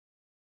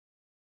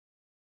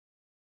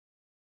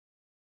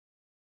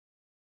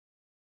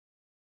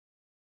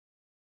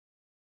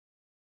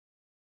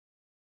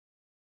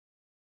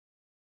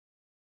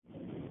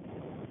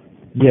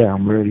Yeah,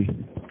 I'm ready.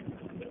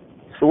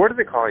 So what do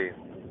they call you?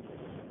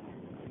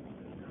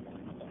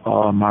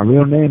 My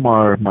real name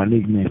or my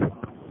nickname?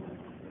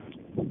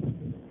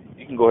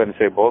 You can go ahead and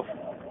say both.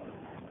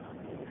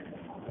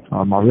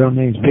 My real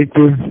name's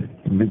Victor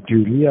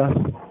Elias,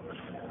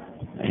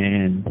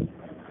 and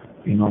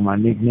my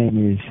nickname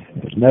is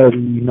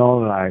Nutty.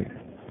 Like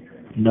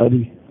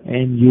Nutty,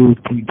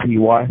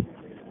 Nutty.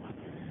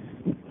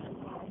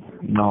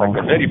 Like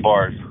the Nutty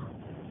Bars.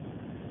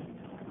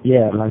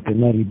 Yeah, like the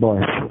Nutty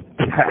Bars.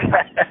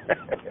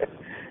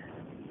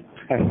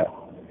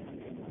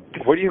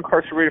 What are you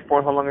incarcerated for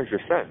and how long is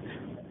your sentence?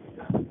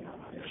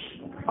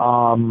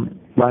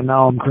 Right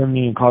now I'm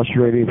currently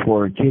incarcerated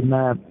for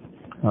kidnap,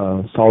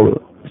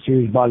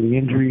 serious bodily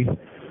injury,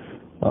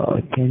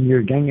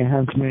 10-year gang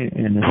enhancement,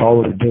 and assault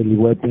with a deadly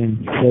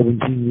weapon.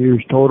 17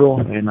 years total,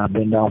 and I've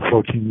been down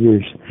 14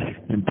 years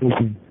in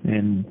prison.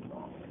 And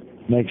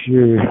next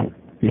year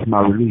is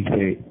my release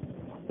date.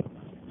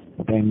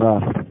 Thank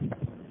God.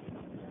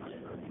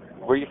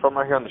 Where are you from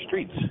out here on the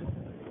streets?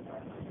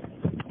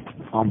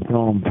 I'm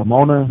from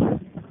Pomona,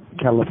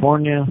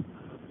 California.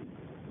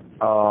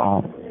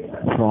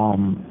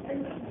 From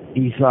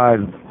East Side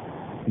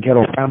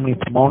Ghetto Family,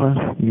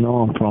 Pomona.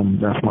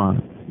 That's my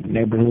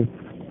neighborhood.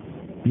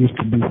 Used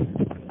to be.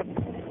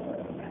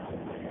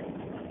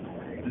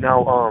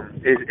 Now,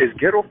 is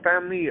Ghetto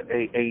Family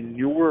a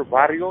newer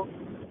barrio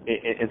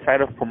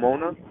inside of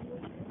Pomona?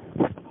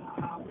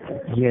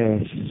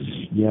 Yes,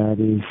 yeah, it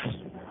is.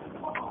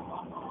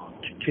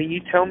 Can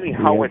you tell me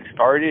how it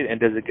started, and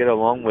does it get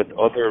along with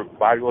other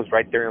barrios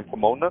right there in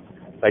Pomona?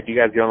 Like, do you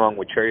guys get along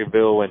with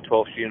Cherryville and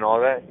 12th Street and all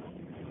that?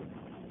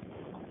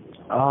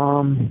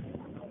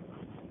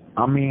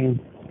 I mean,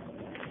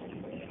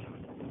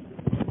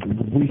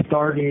 we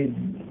started,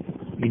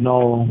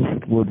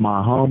 with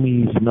my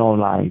homies,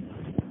 like,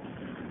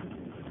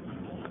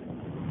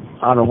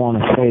 I don't want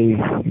to say,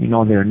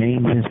 their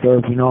names and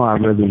stuff,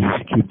 I'd rather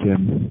just keep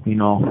them,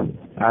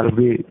 out of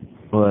it,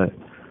 but,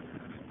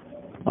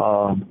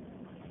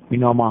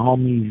 my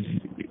homies,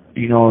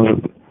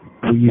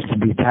 we used to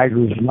be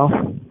tigers,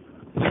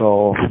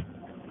 so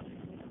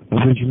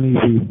originally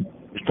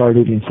we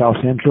started in South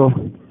Central,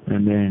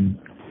 and then,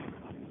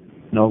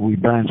 we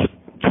branched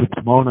to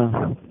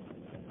Pomona,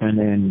 and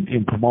then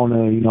in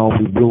Pomona,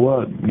 we blew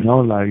up,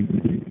 like,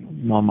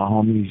 my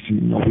homies,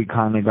 we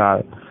kind of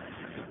got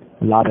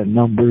a lot of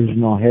numbers,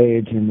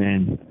 heads, and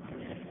then,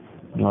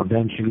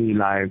 eventually,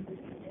 like,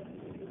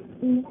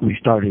 we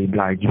started,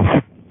 like,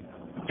 just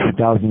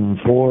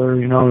 2004,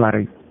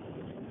 like,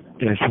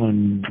 that's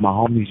when my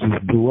homies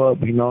just blew up,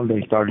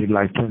 they started,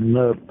 like, turning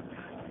up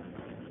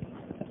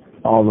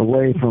all the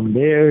way from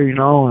there,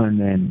 and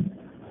then,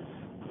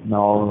 a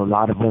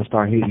lot of us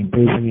started hitting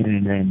prison,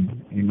 and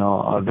then,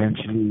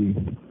 eventually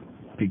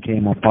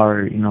became a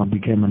part,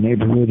 became a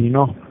neighborhood,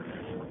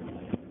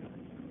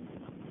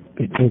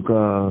 It took,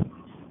 a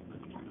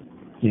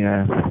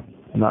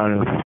lot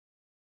of,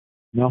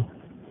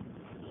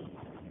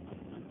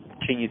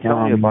 Can you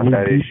tell me about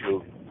that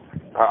issue?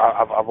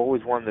 I've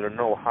always wanted to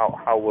know how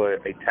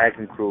a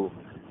tagging crew,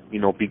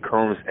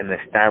 becomes an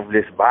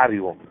established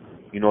barrio,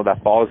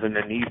 that falls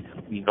underneath,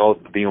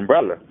 the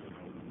umbrella.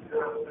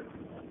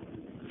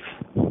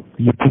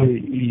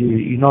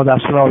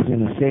 That's what I was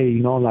gonna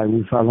say. Like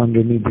we fell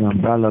underneath the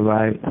umbrella,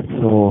 right?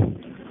 So,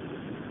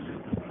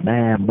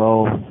 man,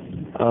 bro,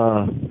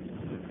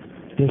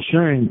 there's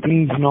certain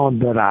things,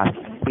 that I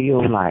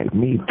feel like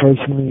me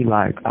personally,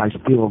 like I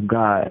still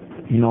got,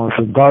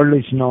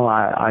 regardless,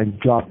 I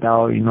dropped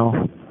out,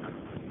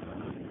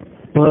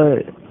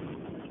 but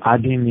I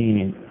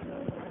didn't,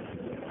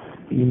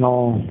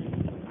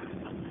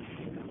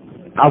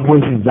 I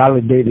wasn't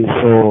validated,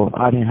 so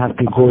I didn't have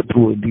to go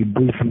through a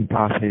debriefing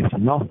process,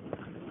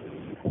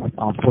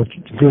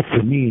 good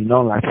for me,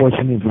 like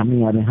fortunate for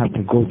me, I didn't have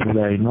to go through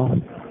that,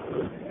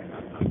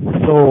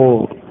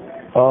 So,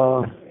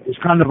 it's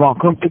kind of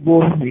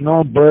uncomfortable,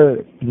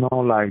 but,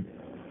 like,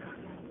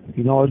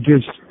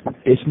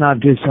 it's not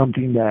just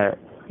something that,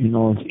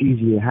 it's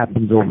easy, it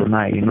happens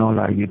overnight,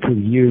 like it took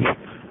years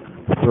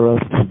for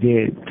us to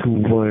get to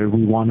where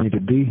we wanted to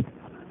be.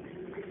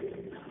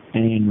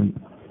 And,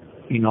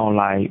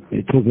 like,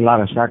 it took a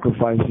lot of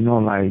sacrifice,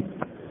 like,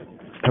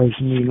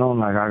 personally,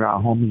 like, I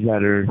got homies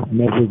that are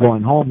never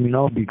going home,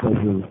 because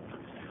of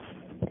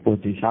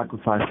what they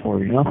sacrificed for,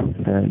 and,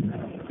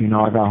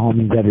 I got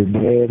homies that are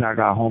dead, I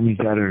got homies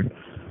that are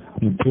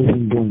in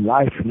prison doing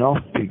life,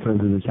 because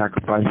of the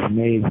sacrifice we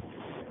made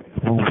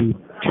when we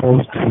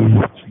chose to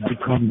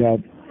become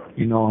that,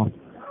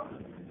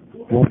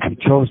 when we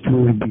chose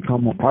to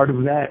become a part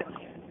of that,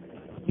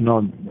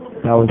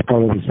 that was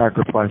part of the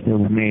sacrifice that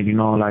we made,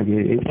 like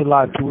it's a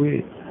lot to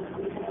it.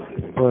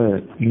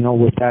 But,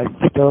 with that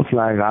stuff,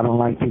 like I don't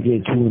like to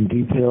get too in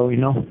detail,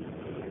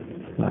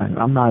 Like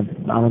I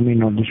don't mean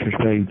no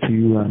disrespect to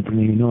you,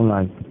 Anthony,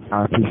 like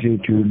I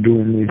appreciate you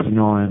doing this,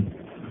 and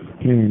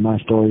hearing my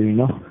story,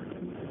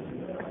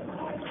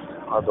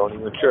 I don't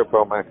even trip,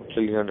 bro, man. I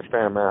completely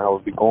understand, man, how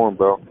it be going,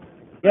 bro.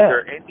 Yeah.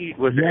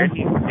 Was there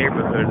any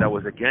neighborhood that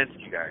was against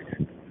you guys?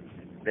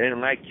 They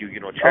didn't like you,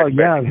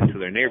 trespassing into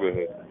their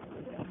neighborhood.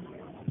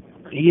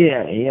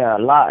 Yeah, a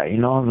lot,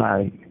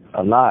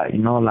 a lot,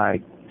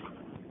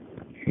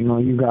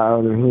 you got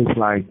other hoods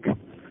like,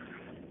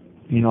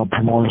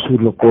 Pomona Sur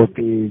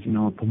Locotes,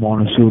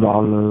 Pomona Sur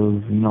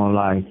Olive,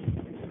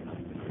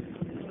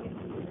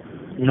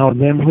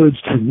 them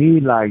hoods to me,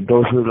 like,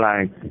 those are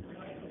like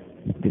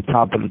the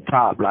top of the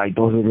top, like,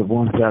 those are the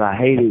ones that I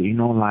hated,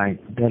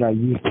 that I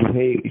used to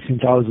hate.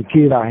 Since I was a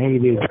kid, I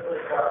hated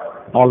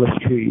Olive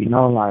Street,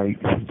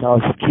 since I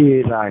was a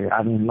kid,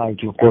 I didn't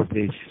like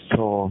Locotes,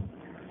 so,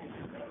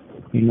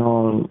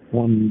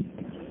 when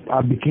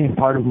I became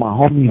part of my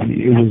homies,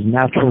 it was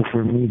natural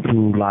for me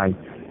to, like,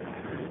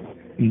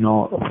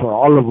 for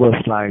all of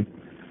us, like,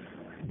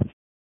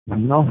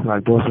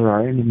 like, those are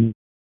our enemies,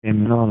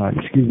 and, like,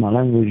 excuse my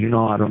language,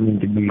 I don't mean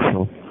to be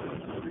so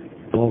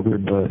vulgar,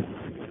 but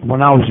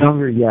when I was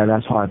younger, yeah,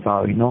 that's how I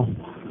thought,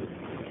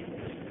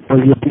 but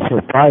you'll be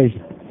surprised,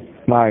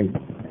 like,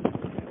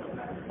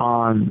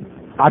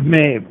 I've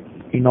met,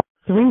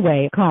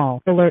 three-way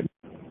call alert.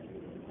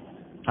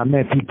 I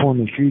met people in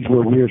the streets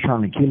where we were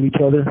trying to kill each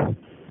other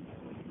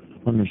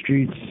on the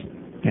streets,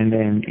 and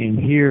then in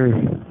here,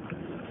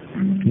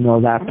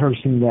 that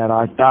person that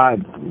I thought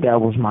that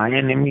was my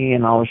enemy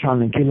and I was trying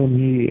to kill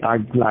him, I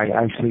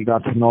actually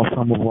got to know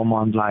some of them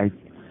on like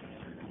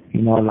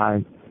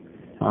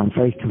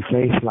face to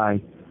face,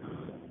 like,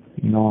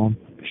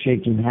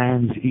 shaking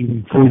hands,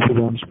 eating food with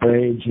them,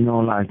 spreads, and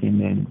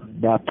then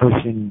that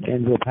person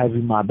ended up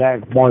having my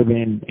back more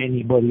than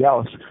anybody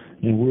else,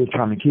 and we were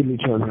trying to kill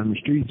each other in the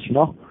streets,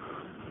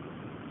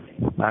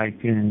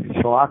 like, and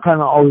so I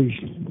kind of always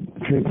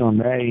tripped on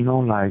that,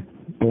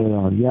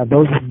 yeah,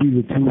 those would be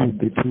the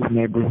two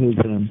neighborhoods,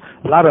 and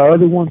a lot of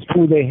other ones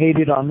too, they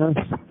hated on us,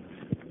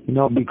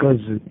 because,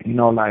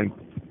 like,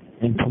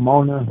 in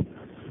Pomona,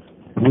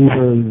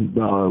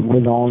 we're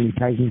the only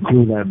tagging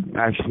crew that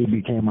actually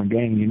became a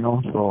gang,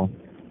 so,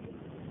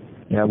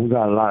 yeah, we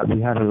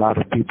had a lot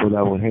of people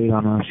that would hate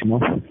on us,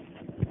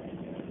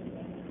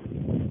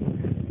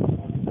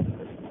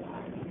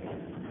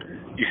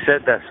 You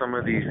said that some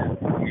of these,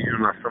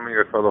 some of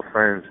your fellow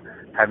friends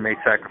had made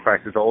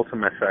sacrifices, the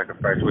ultimate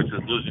sacrifice, which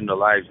is losing their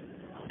lives.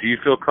 Do you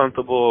feel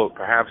comfortable,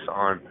 perhaps,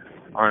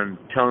 on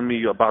telling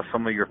me about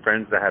some of your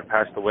friends that had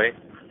passed away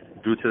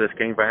due to this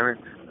gang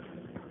violence?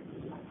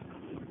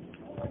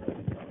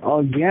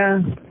 Oh,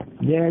 yeah,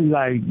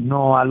 like,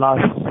 I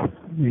lost,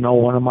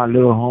 one of my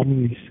little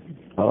homies,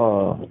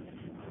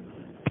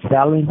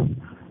 Stalin,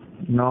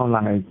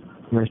 like,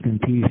 rest in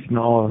peace,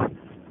 my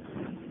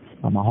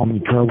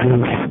homie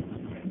Troubles,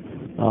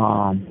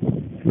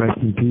 rest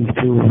in peace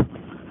too.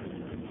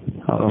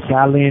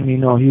 Stalin, he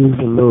was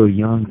a little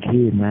young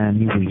kid, man.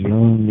 He was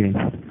young and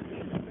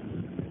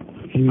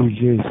he was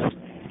just,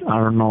 I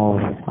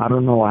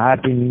don't know what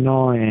happened,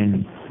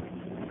 and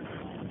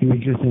he was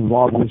just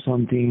involved with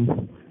something,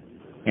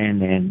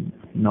 and then,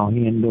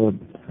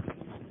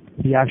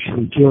 he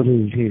actually killed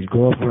his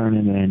girlfriend,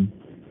 and then,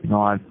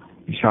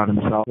 he shot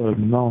himself.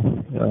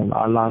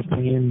 I lost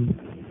him.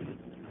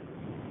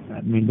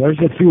 I mean, there's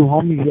a few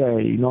homies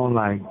that,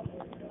 like,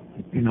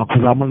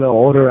 because I'm a little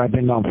older, I've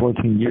been gone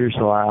 14 years,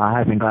 so I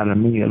haven't gotten to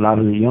meet a lot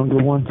of the younger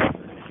ones.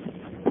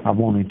 I've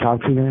only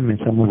talked to them, and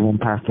some of them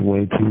passed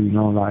away too,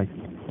 like,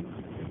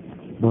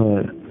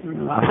 but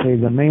I say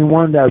the main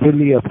one that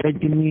really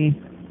affected me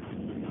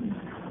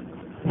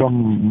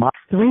from my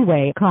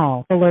three-way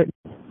call alert,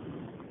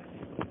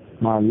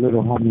 my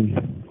little homie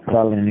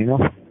Fallon,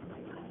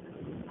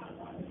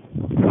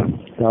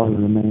 that was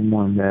the main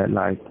one that,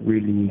 like,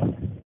 really,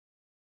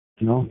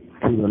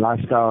 through the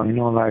lifestyle,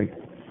 like,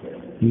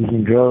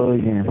 using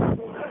drugs, and,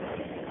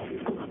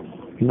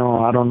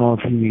 I don't know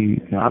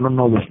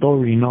the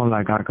story,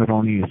 like, I could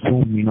only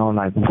assume,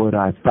 like, what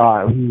I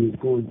thought he was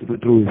going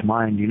through his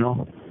mind,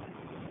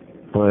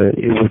 but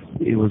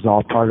it was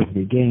all part of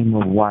the game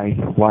of why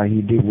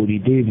he did what he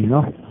did,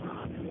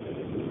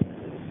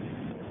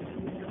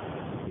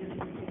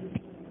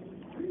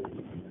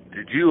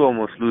 Did you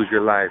almost lose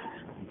your life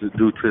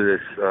due to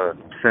this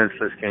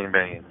senseless gang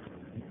banging?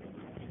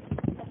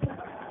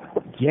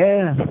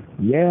 Yeah.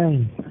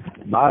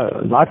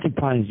 Lots of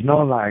times,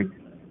 like,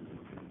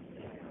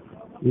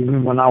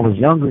 even when I was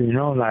younger,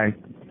 like,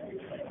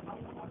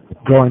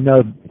 growing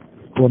up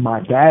with my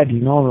dad,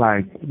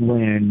 like,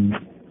 when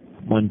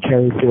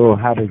Cherryville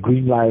had a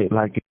green light,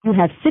 like... You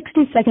have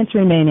 60 seconds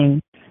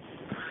remaining.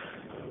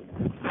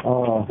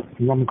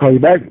 You want me to call you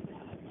back?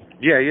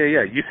 Yeah.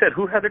 You said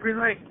who had the green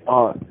light?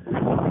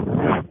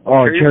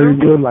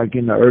 Cherryville, like,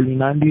 in the early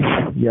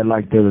 90s. Yeah,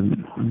 like, the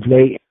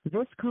late...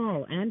 This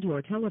call and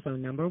your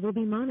telephone number will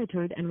be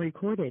monitored and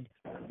recorded.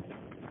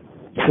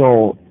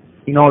 So,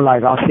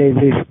 like, I'll say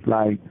this,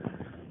 like,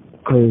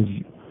 because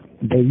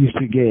they used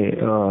to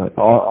get,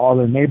 all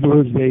the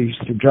neighborhoods, they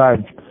used to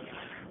drive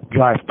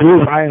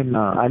through, right? And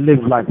I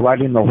live, like, right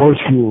in the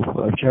horseshoe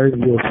of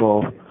Cherryville,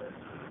 so,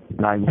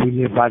 like, we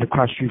live right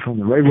across the street from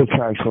the railroad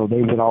track, so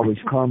they would always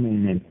come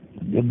in and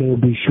they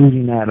would be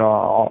shooting at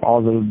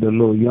all the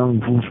little young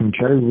fools from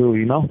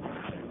Cherryville,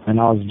 and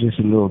I was just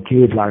a little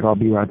kid, like, I'll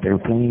be right there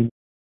playing,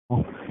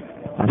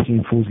 I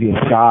seen fools get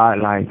shot,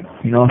 like,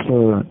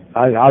 so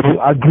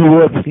I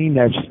grew up seeing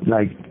that,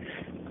 like,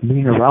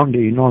 being around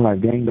it,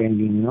 like gang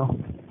banging,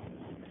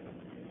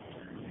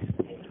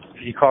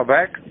 Can you call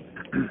back?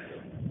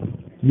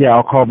 Yeah,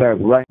 I'll call back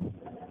right.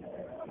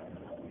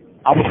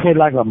 I would say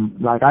like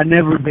I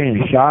never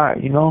been shot,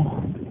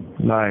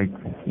 like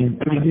in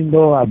prison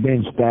though I've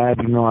been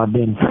stabbed, I've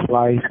been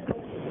sliced,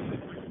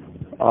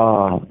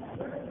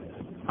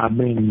 I've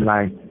been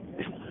like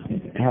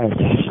had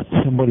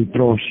somebody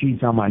throw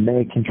sheets on my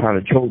neck and try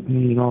to choke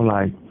me, so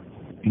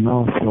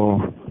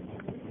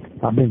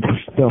I've been through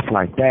stuff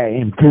like that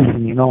in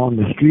prison, on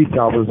the streets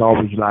I was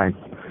always like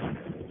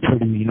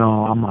pretty,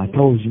 on my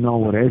toes,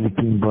 with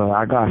everything, but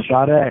I got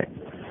shot at.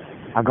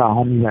 I got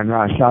homies that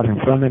got shot in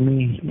front of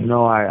me,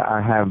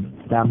 I have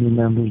family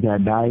members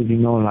that died,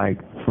 like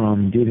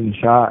from getting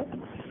shot.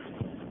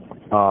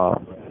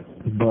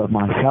 But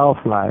myself,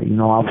 like, I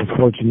was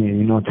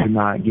fortunate, to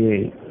not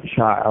get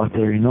shot out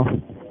there,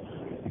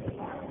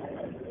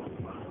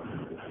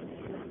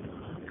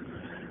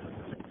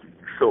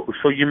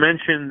 So you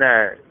mentioned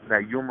that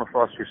you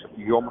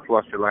almost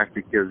lost your life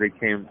because they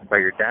came by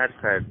your dad's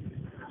side.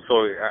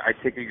 So I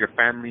take it your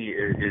family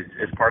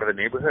is part of the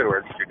neighborhood, or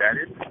at least your dad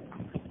is,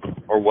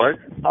 or was?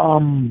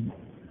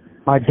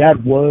 My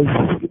dad was.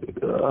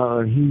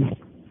 He,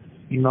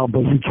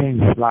 but he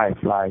changed his life.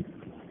 Like,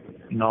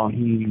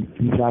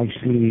 he's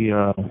actually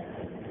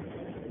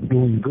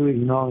doing good.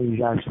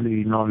 He's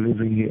actually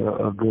living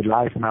a good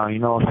life now.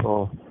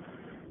 So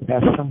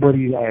that's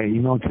somebody that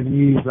to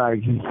me is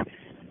like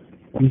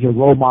he's a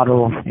role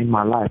model in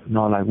my life.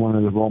 Like one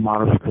of the role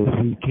models because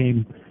he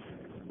came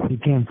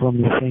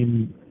from the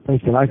same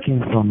place that I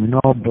came from,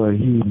 but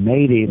he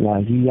made it.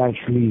 Like he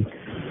actually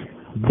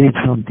did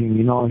something,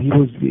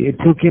 it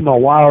took him a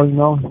while,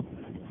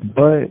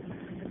 but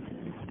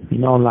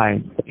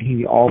like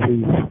he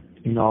always,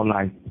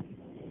 like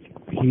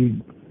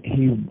he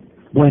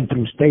went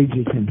through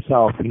stages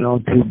himself,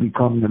 to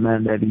become the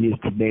man that he is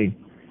today.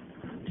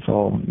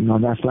 So,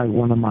 that's like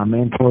one of my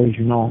mentors,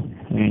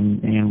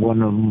 and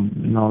one of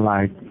them,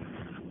 like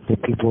the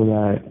people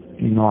that,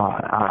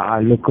 I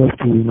look up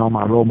to,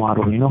 my role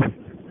model,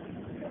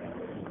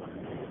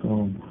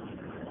 So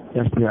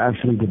that's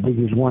actually the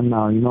biggest one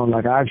now,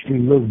 like I actually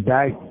look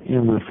back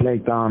and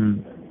reflect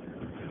on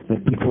the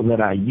people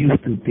that I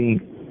used to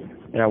think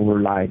that were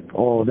like,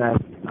 oh, that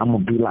I'm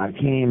gonna be like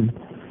him,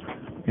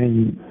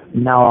 and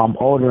now I'm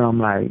older, I'm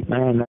like,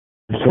 man,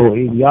 that's so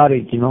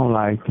idiotic,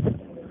 like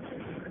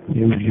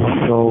it was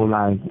just so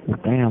like,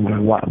 damn,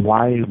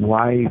 why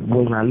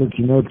was I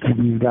looking up to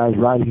these guys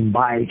riding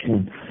bikes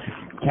and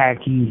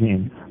khakis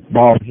and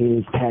bald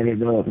heads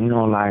tatted up,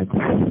 like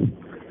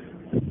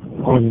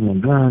holding a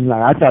gun.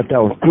 Like I thought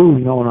that was cool,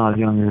 when I was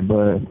younger,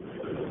 but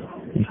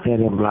instead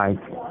of like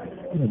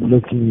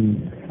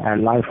looking at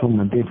life from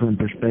a different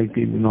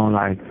perspective,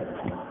 like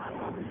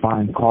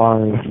buying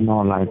cars,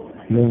 like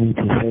learning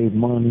to save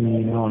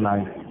money,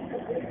 like.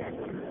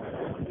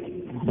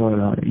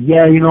 But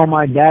yeah,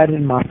 my dad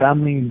and my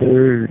family,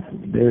 they're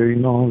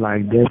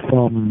like they're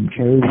from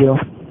Cherryville,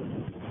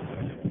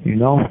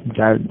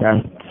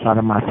 that side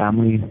of my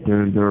family,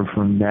 they're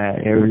from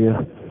that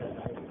area,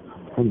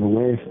 from the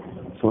west.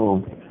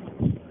 So,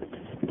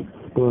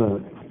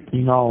 but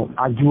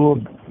I grew up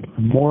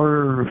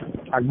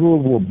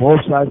with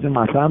both sides of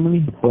my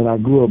family, but I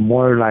grew up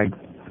more like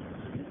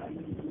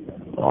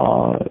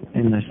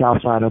in the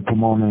south side of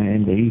Pomona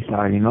and the east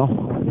side,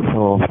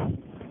 so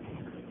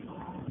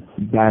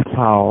that's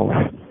how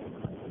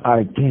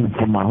I came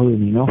from my hood,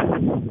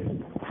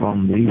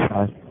 from the east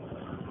side.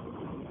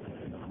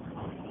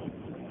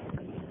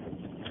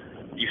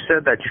 You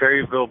said that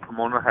Cherryville,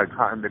 Pomona had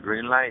gotten the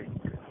green light.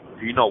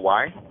 Do you know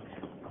why?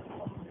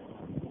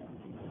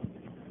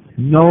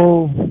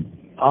 No,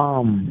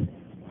 I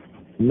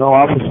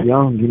was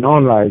young,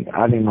 like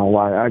I didn't know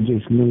why. I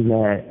just knew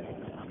that,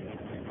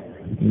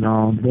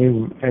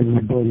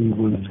 everybody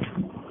was,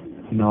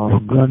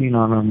 gunning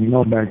on them,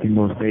 back in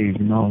those days,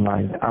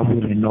 like I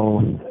wouldn't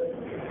know,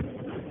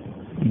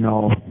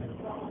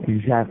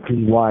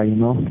 exactly why,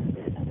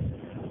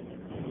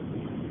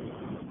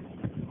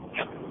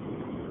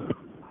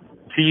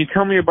 Can you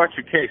tell me about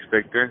your case,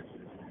 Victor?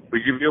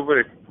 Would you be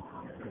able to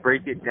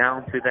break it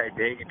down to that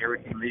day and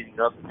everything leading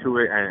up to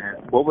it,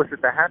 and what was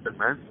it that happened,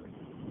 man?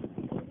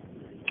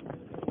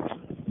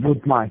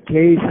 With my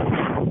case,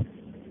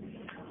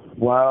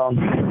 well,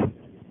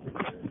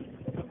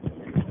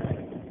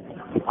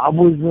 I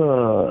was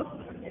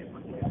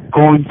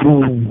going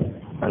through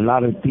a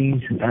lot of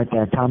things at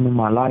that time in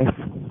my life,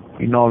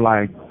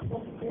 like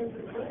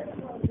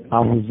I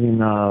was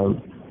in a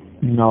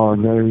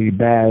very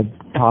bad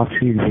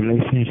toxic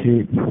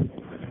relationship,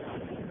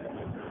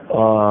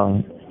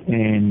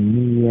 and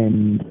me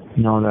and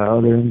the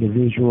other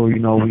individual,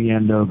 we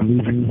end up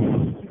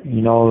leaving,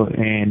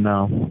 and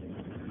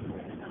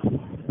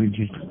we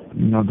just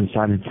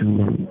decided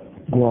to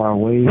go our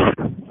ways,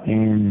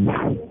 and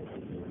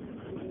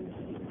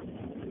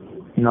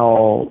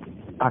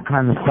I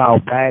kind of fell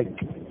back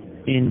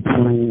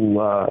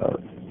into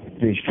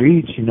the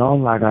streets, you know,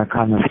 like I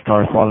kind of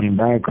started falling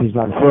back, cause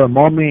like for a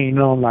moment, you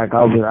know, like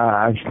I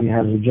actually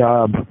had a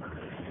job,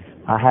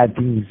 I had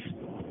things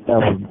that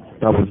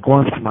was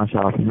going for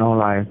myself, you know,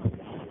 like,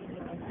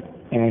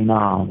 and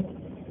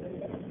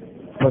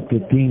but the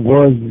thing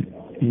was,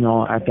 you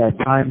know, at that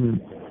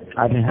time,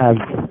 I didn't have,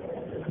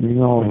 you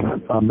know,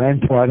 a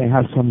mentor. I didn't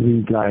have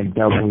somebody like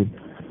that would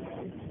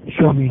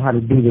show me how to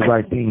do the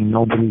right thing.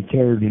 Nobody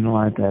cared, you know,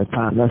 at that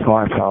time. That's how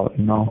I felt,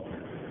 you know.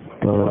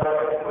 But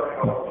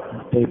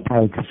they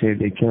probably could say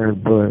they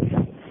cared, but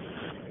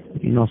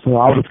you know, so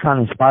I was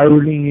kind of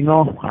spiraling, you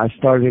know. I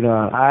started.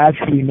 I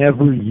actually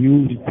never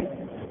used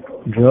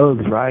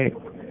drugs, right?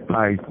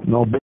 Like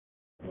no,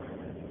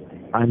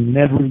 I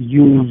never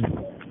used.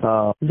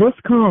 This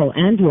call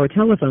and your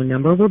telephone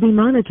number will be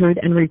monitored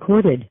and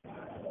recorded.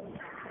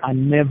 I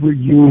never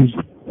used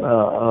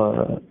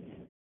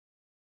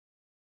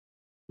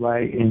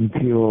right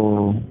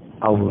until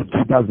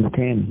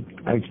 2010,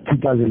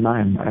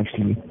 2009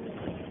 actually,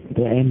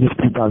 the end of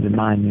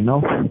 2009, you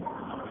know.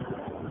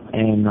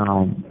 And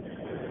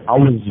I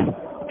was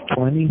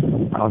 20.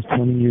 I was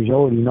 20 years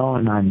old, you know,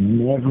 and I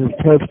never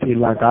touched it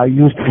like I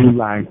used to.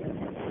 Like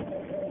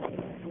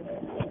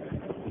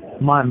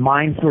my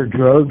mind for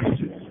drugs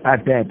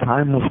at that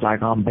time was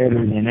like I'm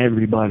better than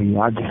everybody.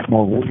 I just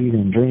smoke weed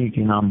and drink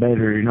and I'm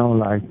better, you know,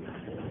 like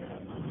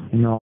you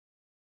know,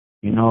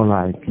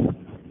 like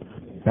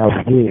that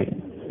was it,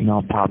 you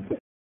know, pop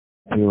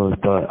pills.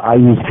 But I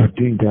used to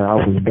think that I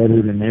was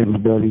better than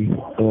everybody.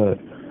 But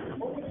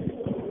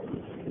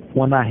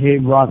when I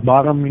hit rock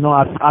bottom, you know,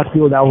 I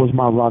feel that was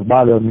my rock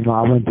bottom. You know,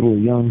 I went through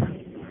it young.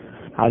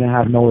 I didn't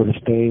have nowhere to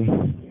stay.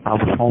 I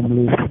was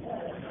homeless.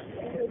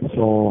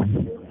 So,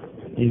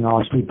 you know, I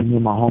was sleeping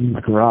in my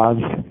homie's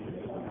garage.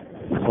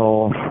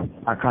 So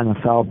I kind of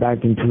fell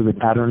back into the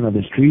pattern of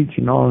the streets,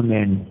 you know, and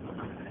then,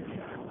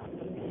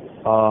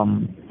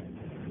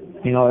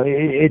 you know,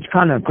 it's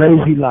kind of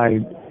crazy,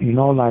 like, you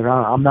know, like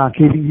I'm not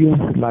kidding you.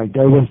 Like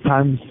there was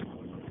times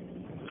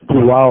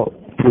throughout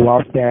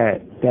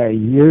that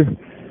year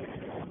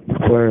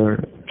where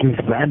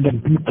just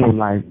random people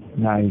like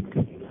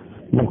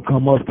will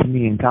come up to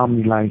me and tell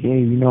me like, hey,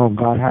 you know,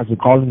 God has a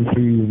calling for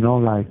you, you know,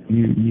 like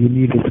you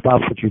need to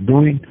stop what you're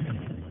doing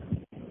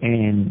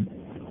and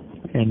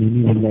you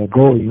need to let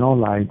go, you know,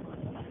 like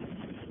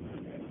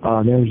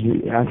there's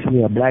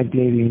actually a black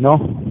lady, you know,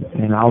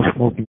 and I was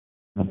smoking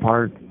in the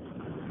park.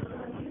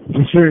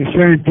 Just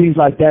certain things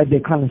like that, they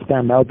kind of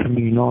stand out to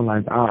me, you know,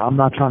 like I'm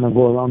not trying to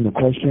go around the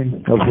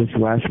question of what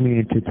you asked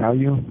me to tell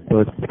you,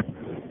 but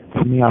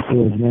to me, I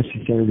feel it's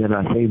necessary that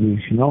I say this,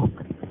 you know.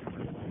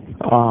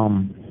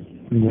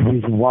 And the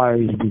reason why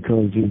is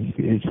because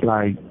it's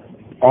like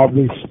all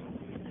these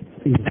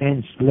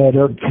events led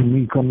up to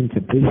me coming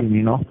to prison,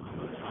 you know.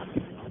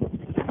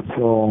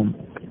 So,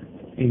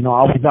 you know,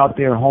 I was out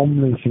there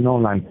homeless, you know,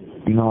 like,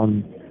 you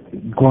know,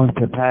 going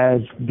to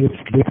pass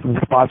different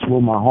spots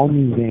with my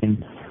homies,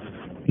 and,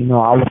 you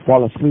know, I would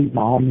fall asleep,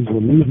 my homies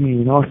would leave me,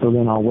 you know, so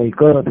then I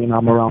wake up and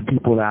I'm around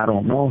people that I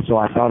don't know, so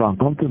I felt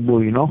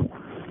uncomfortable, you know.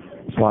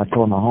 So I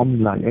told my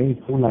homie, like, hey,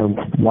 fool,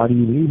 like, why do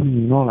you leave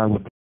me, you know, like,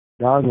 with the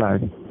dog,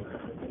 like,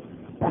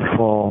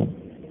 so,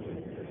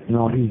 you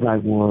know, he's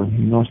like, well,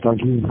 you know, start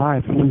getting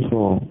high,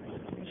 fool,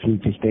 so you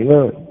can stay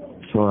up.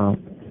 So,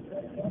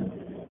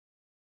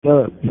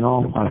 you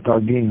know, I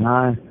started getting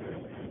high.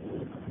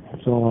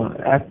 So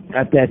at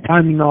that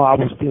time, you know, I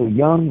was still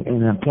young,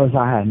 and then plus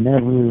I had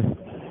never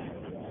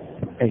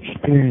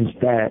experienced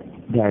that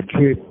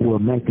trip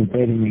with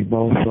methamphetamine,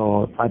 bro.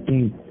 So I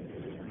think,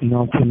 you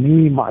know, to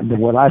me,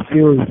 what I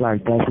feel is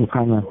like that's what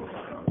kind of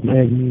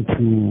led me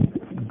to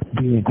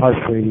be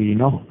incarcerated, you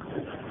know.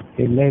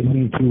 It led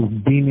me to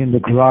being in the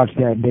garage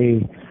that day,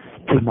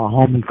 to my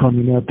homie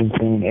coming up and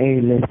saying,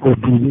 hey, let's go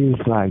do this,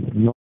 like,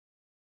 you know,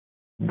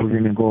 we're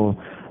going to go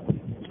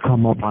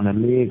come up on a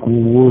lake,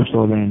 woo-woo.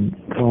 So then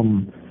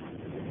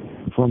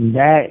from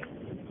that,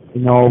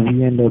 you know,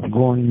 we end up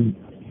going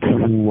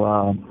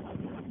to,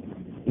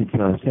 it's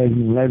a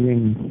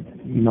 7-Eleven,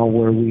 you know,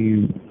 where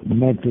we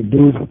met the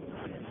dude.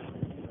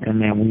 And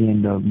then we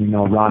end up, you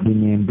know,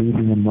 robbing him,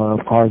 beating him up,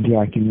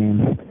 carjacking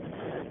him,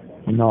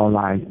 you know,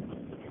 like,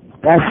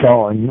 that's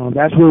all, you know,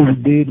 that's what we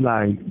did.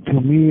 Like, to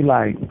me,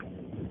 like,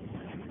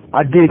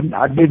 I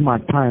did my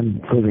time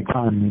for the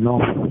crime, you know,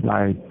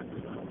 like,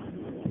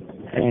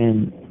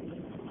 and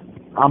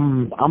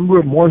I'm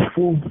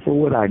remorseful for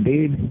what I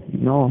did, you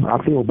know,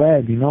 I feel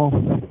bad, you know,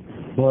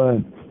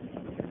 but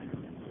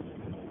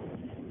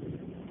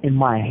in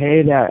my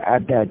head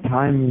at that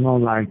time, you know,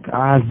 like,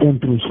 I've been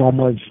through so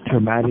much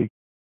traumatic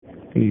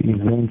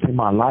events in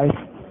my life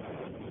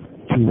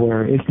to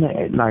where it's not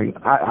like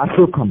I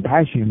feel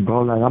compassion,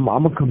 bro. Like I'm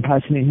a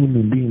compassionate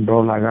human being,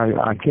 bro. Like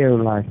I care,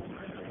 like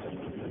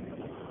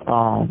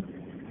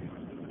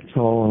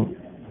so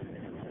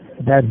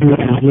that dude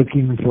was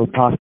looking for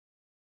pasta,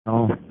 you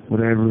know,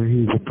 whatever,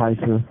 he's a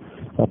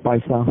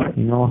paisa,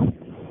 you know,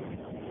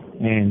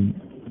 and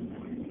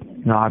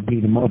you know, I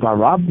beat him up, I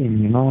robbed him,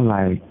 you know,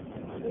 like,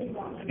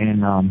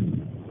 and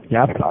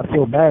yeah, I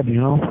feel bad, you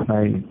know,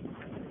 like,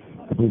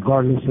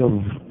 regardless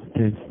of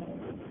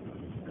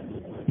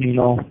you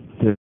know,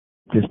 the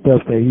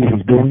stuff that he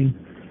was doing,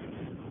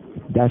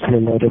 that's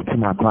what led up to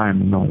my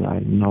crime, you know,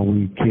 like, you know,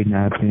 we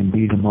kidnapped him,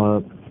 beat him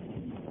up,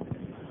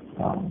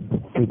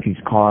 took his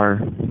car,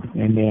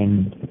 and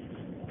then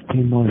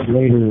 10 months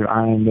later,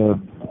 I ended up,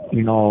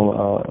 you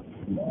know,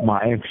 my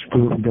ex,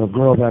 the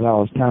girl that I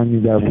was telling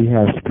you that we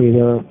had split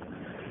up,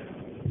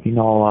 you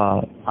know,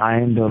 I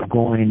ended up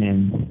going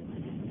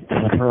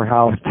to her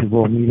house to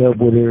go meet up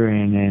with her,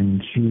 and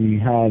then she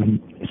had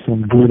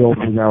some dude over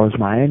that was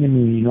my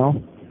enemy, you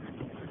know,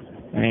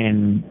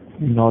 and,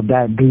 you know,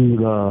 that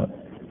dude,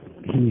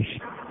 he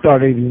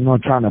started, you know,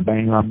 trying to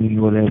bang on me,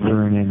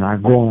 whatever, and then I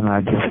go and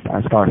I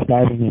start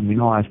stabbing him, you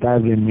know, I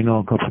stabbed him, you know,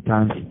 a couple of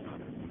times,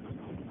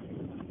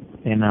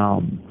 and,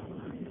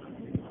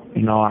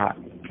 you know,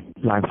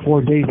 like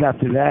 4 days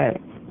after that,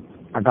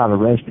 I got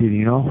arrested,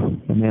 you know,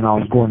 and then I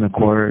was going to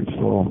court,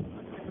 so,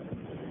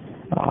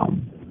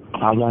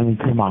 I ran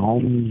into my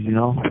homies, you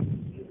know,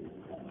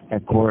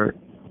 at court,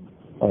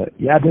 but,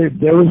 yeah,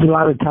 there was a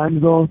lot of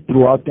times, though,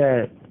 throughout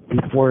that,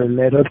 before it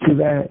led up to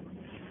that,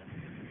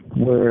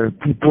 where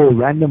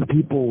random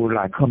people were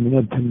like coming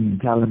up to me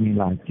and telling me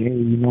like, hey,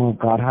 you know,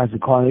 God has a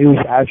call. It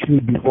was actually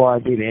before I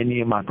did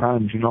any of my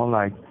crimes, you know,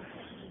 like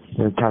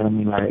they're telling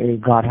me like, hey,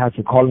 God has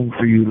a calling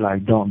for you,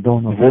 like don't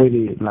avoid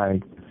it,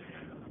 like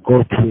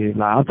go to it.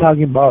 Like I'm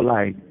talking about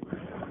like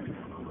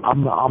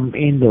I'm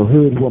in the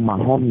hood with my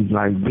homies,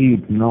 like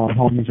deep, you know,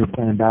 homies are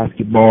playing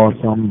basketball,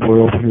 some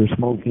were over here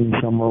smoking,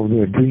 some over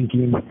there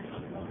drinking.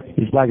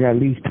 It's like at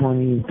least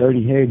 20,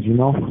 30 heads, you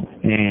know,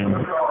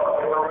 and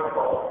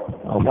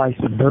a white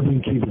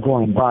Suburban keeps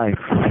going by.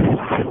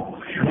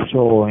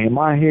 So in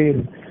my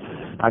head,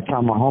 I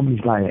tell my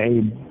homies like,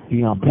 hey,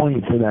 be on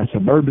point for that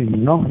Suburban, you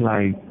know,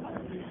 like,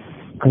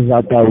 cause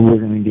I thought we were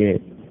gonna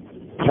get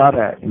shot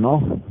at, you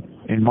know,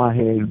 in my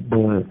head.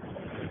 But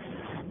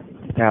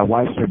that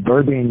white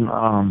Suburban,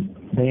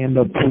 they end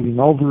up pulling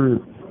over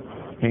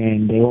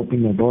and they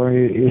open the door.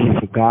 It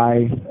was a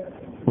guy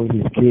with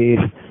his kid,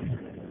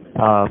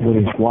 with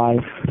his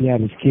wife. He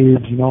had his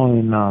kids, you know,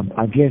 and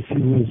I guess he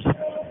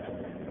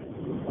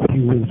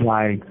was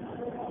like,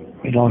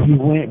 you know, he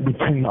went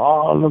between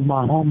all of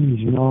my homies,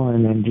 you know,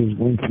 and then just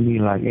went to me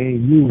like, hey,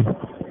 you.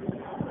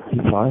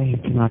 He's like, hey,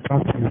 can I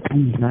talk to you,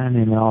 please, man?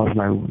 And I was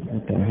like,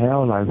 what the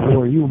hell? Like, who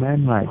are you,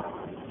 man? Like,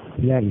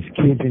 he had his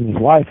kids and his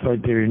wife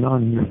right there, you know,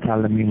 and he was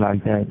telling me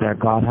like that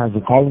God has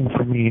a calling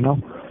for me, you know.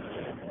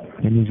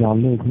 And he's all,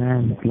 look,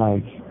 man,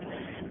 like,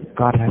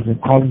 God has a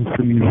calling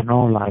for you, you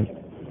know, like,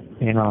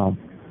 and,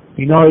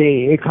 you know,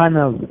 it kind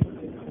of,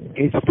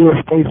 it still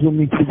stays with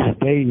me to this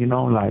day, you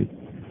know, like,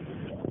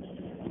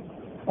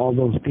 all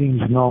those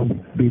things, you know,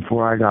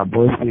 before I got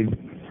busted,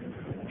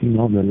 you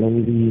know, the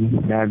lady,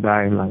 that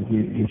guy, like,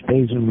 it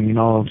stays with me, you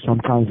know.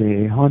 Sometimes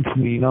it haunts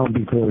me, you know,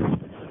 because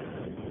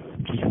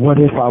just what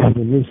if I would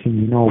have listened,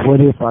 you know,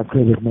 what if I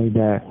could have made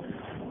that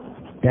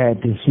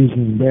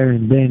decision there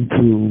and then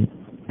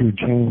to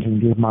change and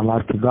give my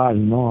life to God,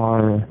 you know,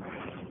 or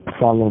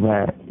follow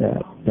that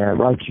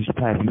righteous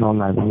path, you know,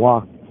 like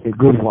walk the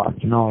good walk,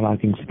 you know,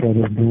 like instead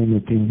of doing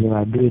the things that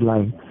I did,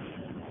 like,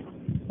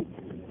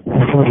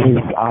 what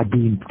would I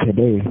be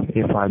today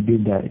if I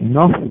did that, you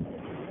know?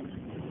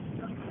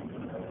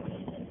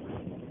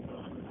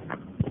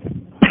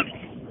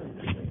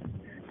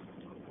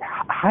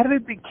 How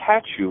did they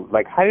catch you?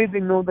 Like, how did they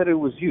know that it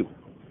was you?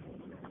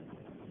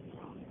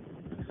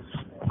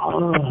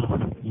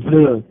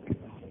 Look,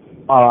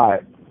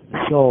 alright,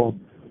 so,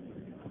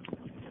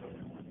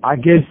 I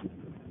guess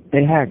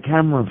they had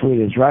camera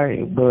footage,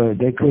 right? But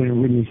they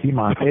couldn't really see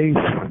my face.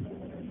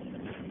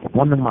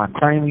 One of my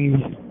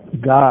crimies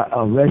got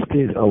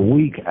arrested a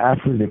week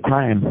after the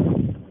crime,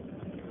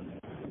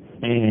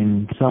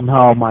 and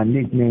somehow my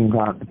nickname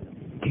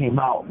came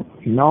out,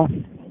 you know.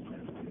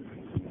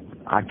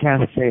 I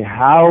can't say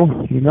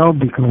how, you know,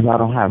 because I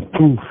don't have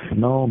proof, you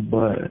know,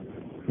 but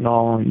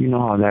no, you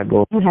know how that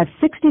goes. You have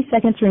 60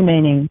 seconds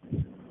remaining.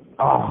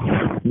 Oh,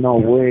 no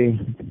way.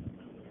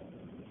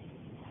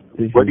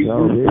 This What do is you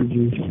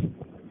outrageous.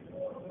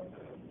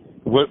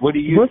 What do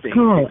you think? This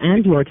call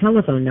and your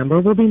telephone number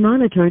will be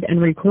monitored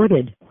and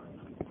recorded.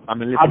 I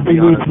mean, I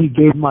believe he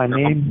gave my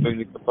name.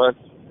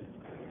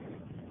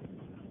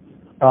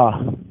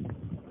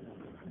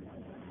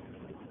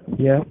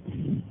 Yeah.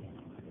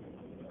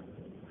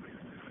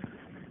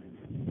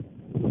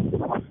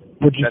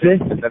 What'd you say?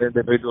 Is that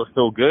individual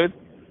still good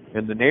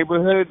in the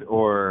neighborhood,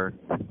 or?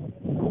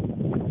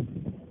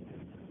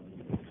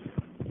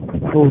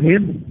 For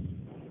him?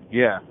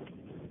 Yeah.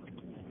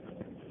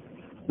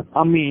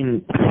 I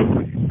mean,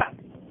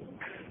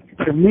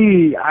 to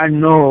me, I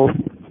know,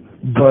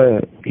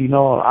 but, you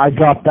know, I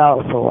dropped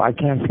out, so I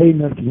can't say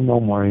nothing no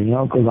more, you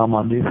know, because I'm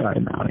on this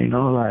side now, you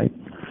know, like,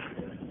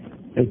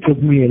 it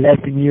took me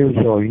 11 years,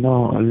 or, you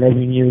know,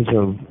 11 years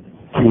to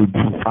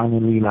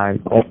finally,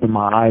 like, open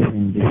my eyes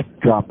and just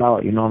drop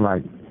out, you know,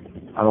 like,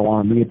 I don't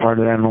want to be a part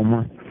of that no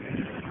more.